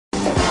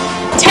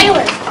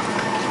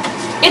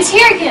It's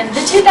here again,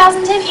 the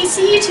 2010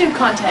 ECUTube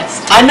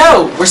contest. I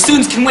know, where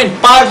students can win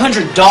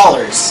 $500.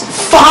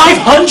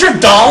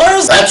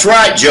 $500? That's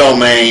right,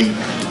 Jomain.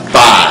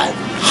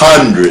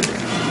 $500.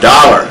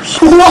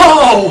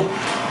 Whoa!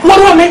 What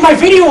do I make my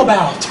video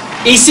about?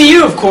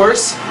 ECU, of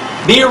course.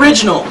 Be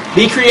original.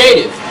 Be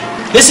creative.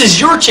 This is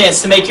your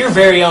chance to make your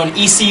very own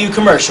ECU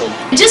commercial.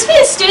 Just be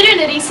a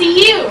student at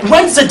ECU.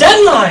 When's the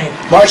deadline?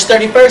 March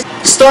 31st.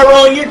 Start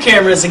rolling your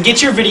cameras and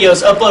get your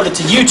videos uploaded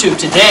to YouTube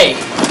today.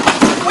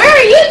 Where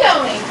are you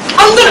going?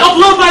 I'm gonna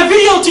upload my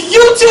video to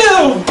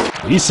YouTube!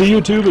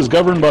 ECUTube is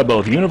governed by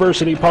both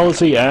university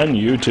policy and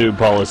YouTube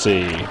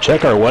policy.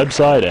 Check our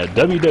website at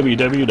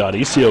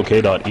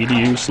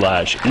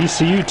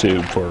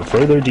www.ecok.edu/ECUTube for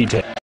further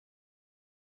details.